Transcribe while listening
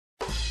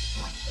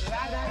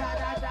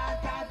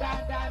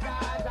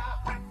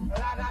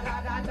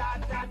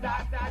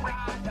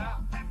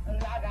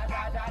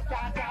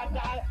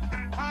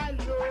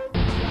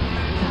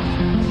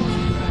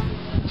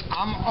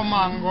I'm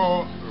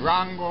Omango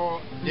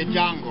Rango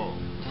Django.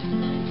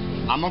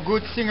 I'm a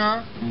good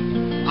singer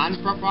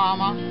and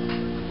performer,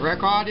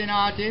 recording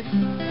artist.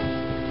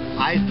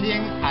 I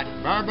sing at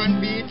Bourbon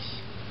Beach,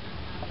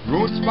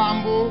 Roots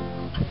Bamboo,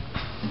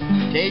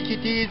 Take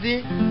It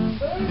Easy,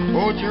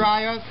 Ocho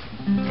Rios,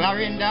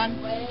 Clarendon,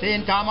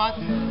 St. Thomas,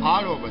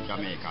 all over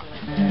Jamaica.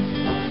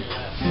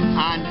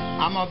 And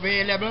I'm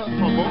available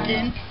for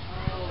booking.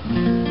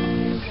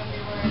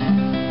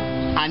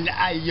 And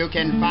you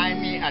can find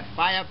me at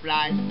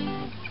Firefly,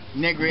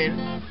 Negril,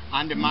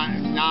 on the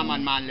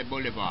Norman Manley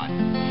Boulevard.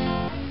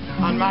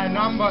 And my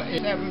number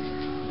is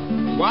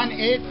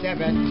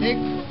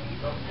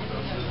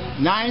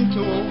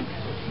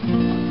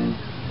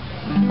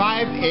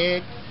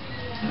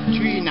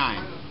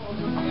 1876-92-5839.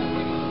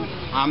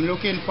 I'm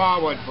looking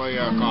forward for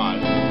your call.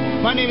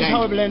 My name is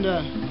Howard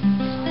Blender.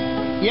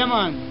 Yeah,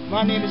 man.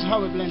 My name is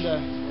Howard Blender.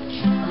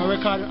 I'm a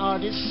recording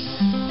artist.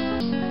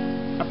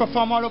 I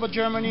perform all over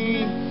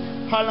Germany,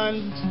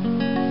 Holland,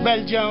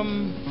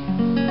 Belgium,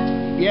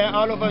 yeah,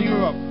 all over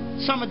Europe.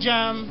 Summer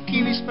Jam,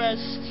 Kiwis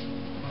Fest.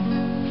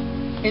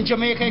 In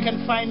Jamaica, you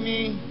can find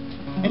me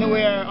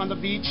anywhere on the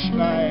beach.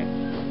 I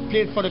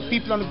played for the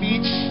people on the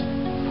beach.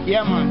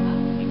 Yeah,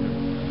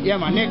 man. Yeah,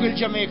 man. Negril,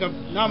 Jamaica,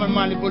 Norman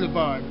Manley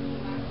Boulevard.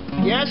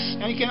 Yes,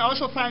 and you can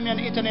also find me on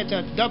the internet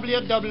at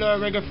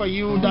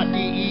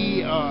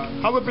www.reggaeforyou.de or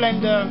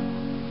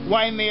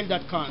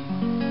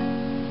howardblender.ymail.com.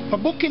 For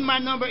booking, my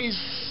number is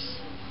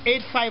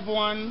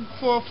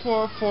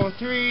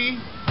 851-4443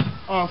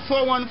 or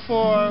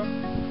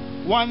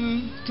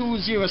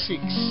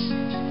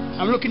 414-1206.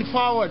 I'm looking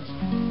forward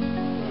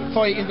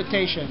for your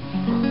invitation.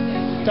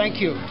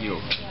 Thank you.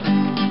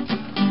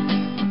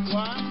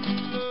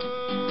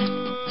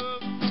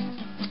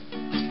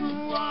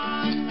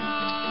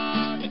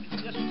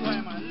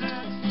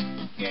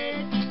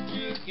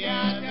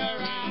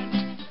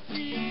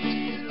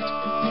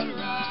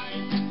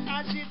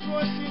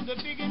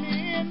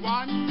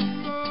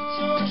 One love,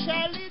 so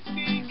shall it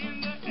be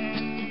in the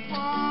end.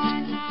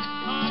 one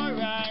heart.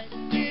 Alright,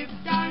 Give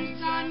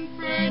thanks and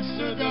praise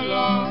to the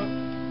Lord,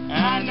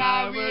 and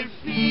I will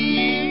feel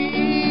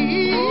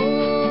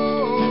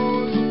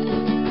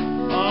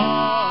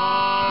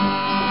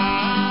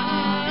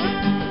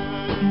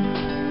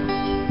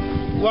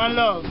one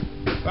love,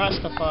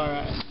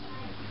 Rastafari.